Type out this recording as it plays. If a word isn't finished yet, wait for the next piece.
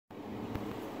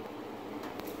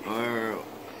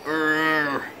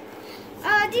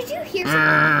Did you hear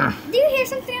something? Do you hear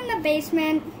something in the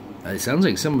basement? It sounds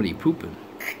like somebody pooping.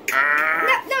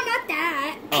 No, not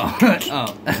that. Oh.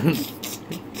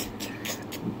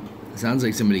 Sounds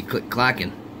like somebody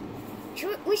clacking.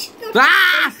 We should go to the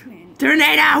basement.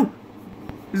 Tornado!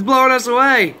 He's blowing us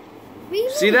away. What do you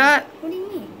mean? See that? What do you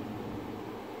mean?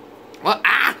 What?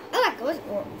 Ah! Oh, that goes.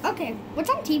 Okay, what's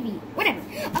on TV? Whatever.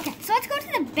 Okay, so let's go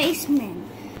to the basement.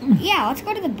 Yeah, let's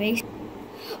go to the basement.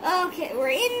 Okay, we're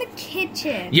in the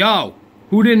kitchen. Yo,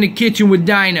 who's in the kitchen with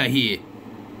Dinah here?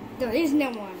 There is no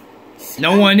one.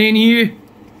 No one in here?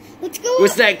 Let's go.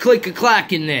 What's that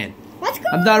click-a-clacking then? Let's go.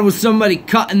 I thought it was somebody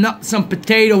cutting up some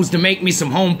potatoes to make me some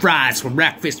home fries for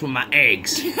breakfast with my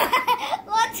eggs.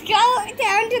 Let's go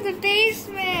down to the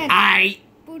basement. Hey,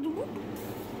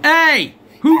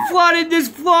 who flooded this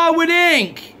floor with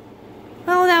ink?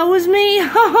 Oh, that was me.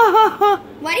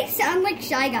 Why do you sound like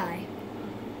Shy Guy?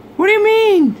 What do you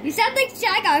mean? You sound like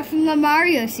Shy Guy from the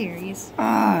Mario series.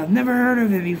 I've never heard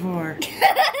of it before.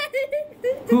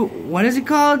 Who? What is it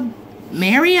called?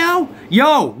 Mario?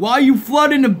 Yo, why you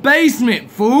flooding the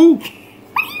basement, fool?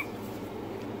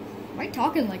 Why are you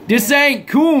talking like this? This ain't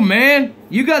cool, man.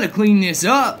 You gotta clean this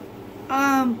up.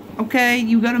 Okay,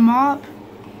 you got a mop?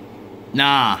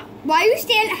 Nah. Why are you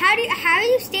how are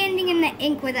you standing in the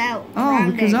ink without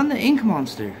grounding? Because I'm the ink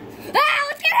monster.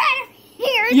 Let's get out of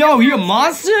here. Yo, you a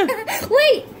monster?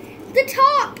 Wait, the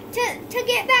top to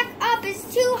get back up is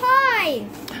too high.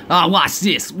 Watch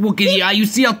this. Look at you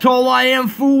see how tall I am,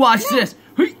 fool? Watch this.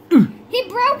 He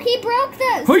broke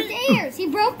the stairs. He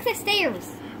broke the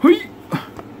stairs.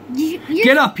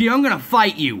 Get up here, I'm gonna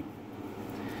fight you.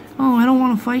 Oh, I don't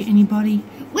want to fight anybody.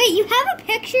 Wait, you have a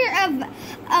picture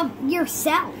of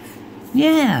yourself.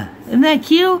 Yeah, isn't that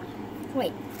cute?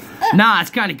 Wait. Nah, it's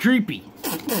kind of creepy.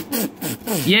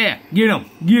 Yeah, get him.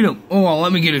 Oh,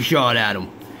 let me get a shot at him.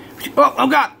 Oh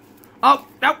God. Oh,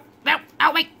 no,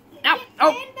 wait.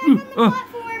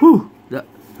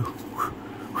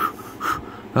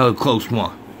 Oh, close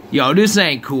one. Yo, this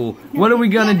ain't cool. No, what are we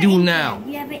gonna do now?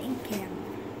 You have an ink can.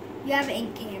 You have an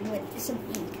ink can with some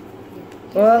ink.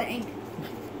 You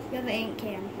have an ink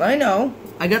can. I know.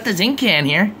 I got this ink can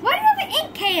here. Why do you have an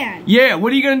ink can? Yeah,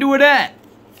 what are you gonna do with that?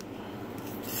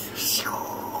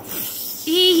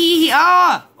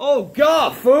 Oh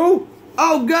God, fool!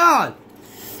 Oh God!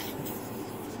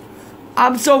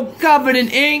 I'm so covered in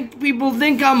ink, people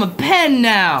think I'm a pen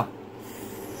now.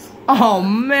 Oh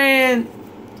man!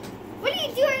 What are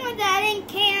you doing with that ink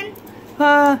can?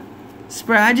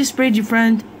 I just sprayed your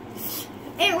friend.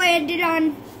 It landed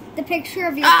on the picture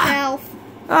of yourself.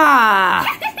 Now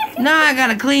I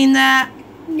gotta clean that.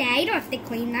 Nah, you don't have to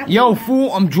clean that. Yo,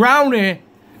 fool, I'm drowning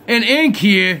in ink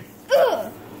here.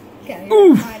 Ugh. Okay,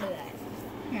 oof. Tired of that.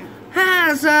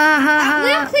 Yeah.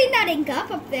 We'll clean that ink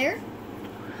up there.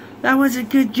 That was a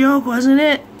good joke, wasn't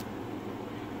it?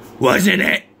 Wasn't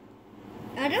it?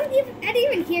 I didn't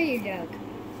even hear your joke.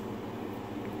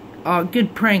 Oh,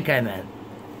 good prank I meant.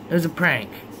 It was a prank.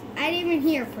 I didn't even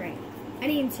hear a prank. I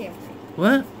didn't even see a prank.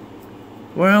 What?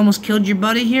 Where I almost killed your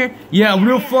buddy here? Yeah,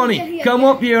 real funny. Come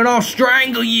up here and I'll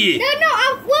strangle you.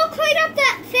 No, we'll clean up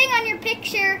that thing on your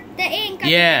picture. The ink on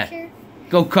your picture.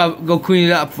 Go clean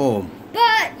it up for him.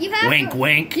 But you have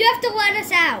wink. You have to let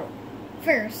us out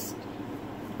first.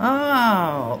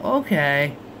 Oh,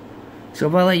 okay. So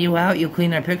if I let you out, you'll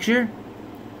clean our picture?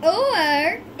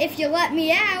 Or if you let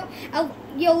me out,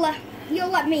 you'll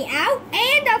let me out,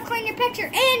 and I'll clean your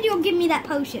picture, and you'll give me that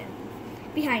potion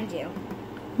behind you.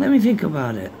 Let me think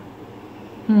about it.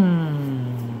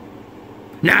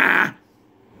 Nah.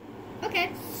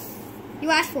 Okay.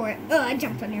 You asked for it. Oh, I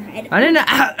jumped on your head. I didn't.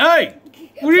 Hey,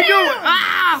 what are you doing?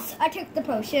 I took the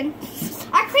potion.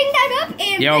 I cleaned that up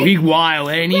and. Yo, he wild,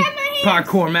 ain't he?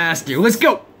 Parkour master. Let's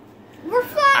go. We're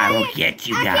flying. I will get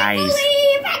you guys. I can't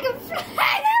believe I can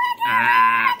fly.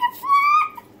 I can fly.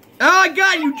 Oh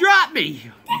God, you dropped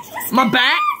me. My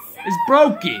back is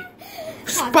broken.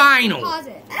 Spinal. Pause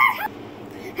it.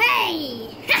 Hey.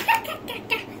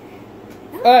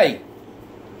 Hey.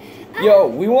 Yo,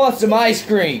 we want some ice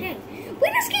cream. Hey. We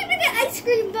just came to get ice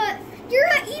cream, but you're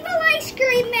an evil ice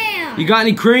cream man. You got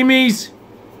any creamies?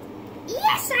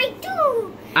 Yes, I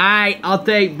do. Alright, I'll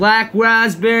take black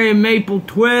raspberry and maple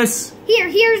twist. Here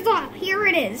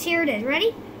it is.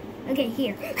 Ready? Okay,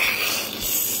 here.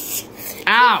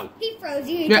 Ow! He froze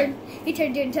you. He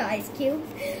turned you into ice cube.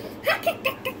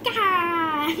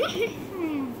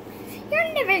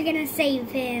 You're never gonna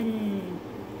save him.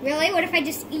 Really? What if I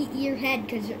just eat your head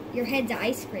because your head's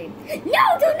ice cream?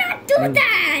 No, do not do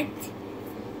that!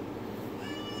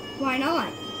 Why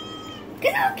not?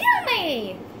 Because it'll kill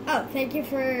me! Oh, thank you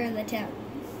for the tip.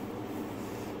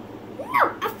 no,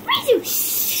 I'll freeze you.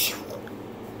 Shh.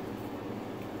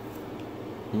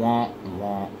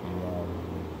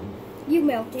 You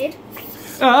melted.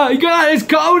 God, it's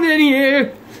cold in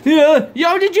here.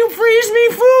 Yo, did you freeze me,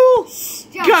 fool?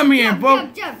 Jump, Come here, jump, bro.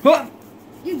 jump.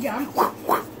 You jump.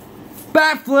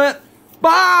 Backflip.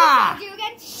 Bah! Do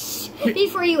again. Shh.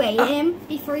 Before you ate him.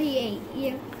 Before you ate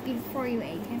him.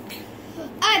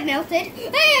 I've melted.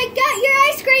 Hey, I got your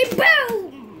ice cream.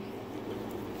 Boom!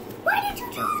 Why did you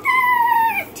do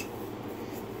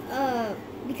that?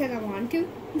 Because I wanted to.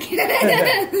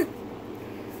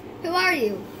 Who are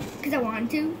you? Because I wanted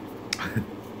to.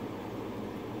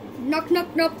 Knock,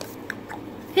 knock, knock.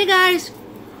 Hey, guys.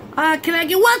 Can I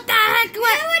get... What the heck?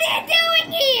 What are you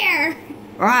doing here?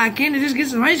 I can't just get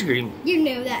some ice cream. You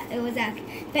knew that it was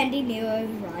Bendy knew it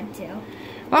was Rod, too.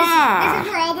 This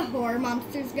is where all the horror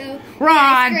monsters go. Rod!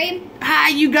 Ice cream. Hi,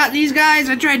 you got these guys?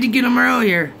 I tried to get them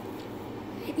earlier.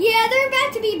 Yeah, they're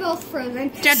about to be both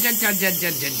frozen.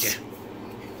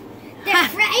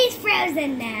 He's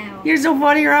frozen now. You're so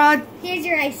funny, Rod. Here's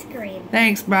your ice cream.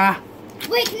 Thanks, brah.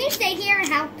 Wait, can you stay here and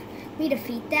help me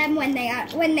defeat them when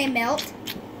they melt?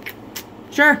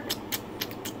 Sure.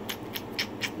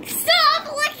 Stop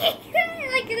looking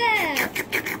like that.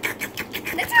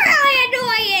 That's really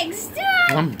annoying.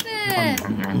 Stop.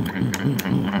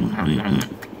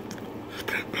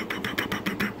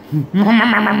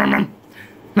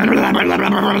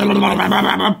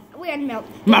 We had milk.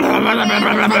 Take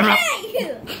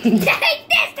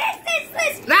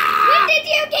this. When did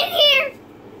you get here?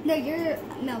 No, you're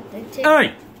melted too.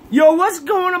 Hey, yo, what's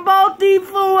going about the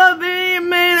fool up here,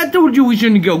 man? I told you we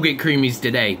shouldn't go get creamies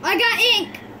today. I got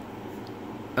ink.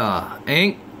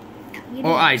 Ink?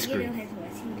 Or ice cream? You know his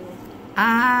voice. You do it.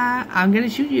 I'm gonna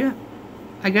shoot you.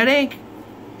 I got ink.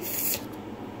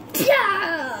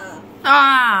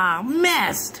 Yeah.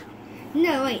 Missed.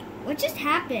 No, wait. What just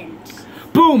happened?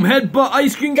 Boom, headbutt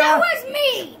ice cream guy. That was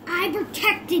me. I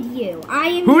protected you.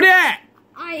 Who that?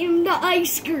 I am the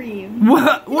ice cream.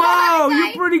 What? Whoa,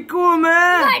 you're pretty cool,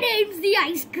 man. My name's the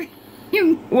ice cream.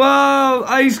 Whoa,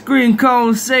 ice cream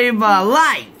cone saved my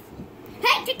life.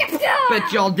 Hey,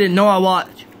 Bet y'all didn't know I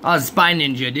was Spy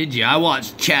Ninja, did you? I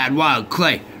watched Chad Wild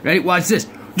Clay. Ready? Watch this.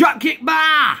 Drop kick,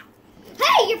 bah!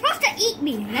 Hey, you're supposed to eat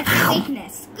me. That's your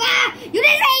weakness. You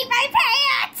just ate my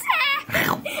pants. I'm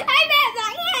at my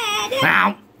head.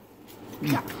 Ow.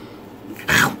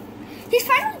 He's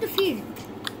finally defeated.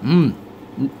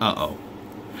 Uh-oh.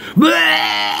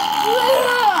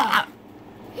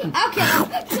 Okay,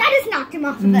 I just knocked him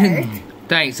off the earth.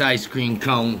 Thanks, ice cream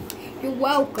cone. You're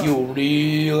welcome. You're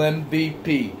real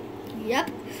MVP. Yep.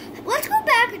 Let's go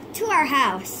back to our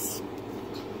house.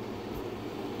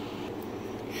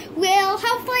 Well,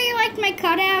 hopefully you liked my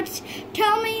cutouts.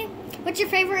 Tell me what your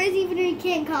favorite is, even if you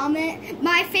can't comment.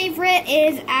 My favorite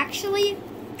is actually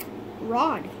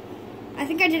Rod. I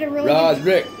think I did a really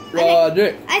Roderick.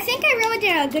 I think I really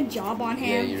did a good job on him.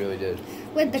 Yeah, you really did.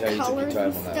 With the colors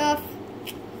and stuff.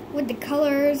 With the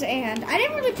colors, and I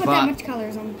didn't really put that much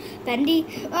colors on Bendy.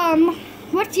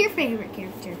 What's your favorite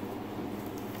character?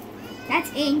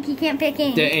 That's Ink. You can't pick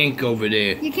Ink. The Ink over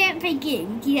there. You can't pick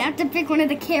Ink. You have to pick one of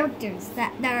the characters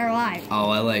that are alive. Oh,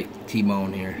 I like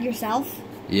T-Bone here. Yourself?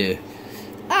 Yeah.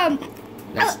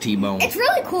 That's T-Bone. It's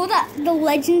really cool that the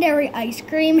legendary ice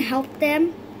cream helped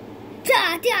them.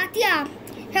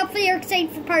 Hopefully you're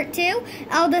excited for part 2.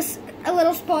 A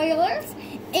little spoilers.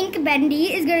 Ink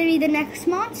Bendy is going to be the next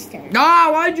monster.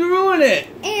 Why'd you ruin it?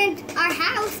 And our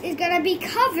house is going to be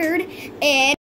covered in